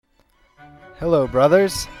Hello,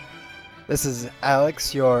 brothers. This is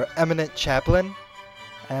Alex, your eminent chaplain,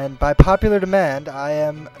 and by popular demand, I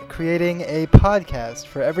am creating a podcast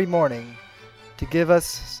for every morning to give us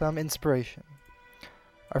some inspiration.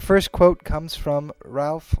 Our first quote comes from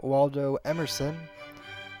Ralph Waldo Emerson.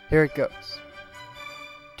 Here it goes.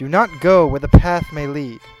 "Do not go where the path may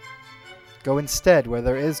lead. Go instead where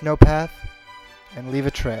there is no path, and leave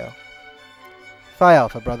a trail." Phi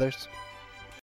Alpha, brothers.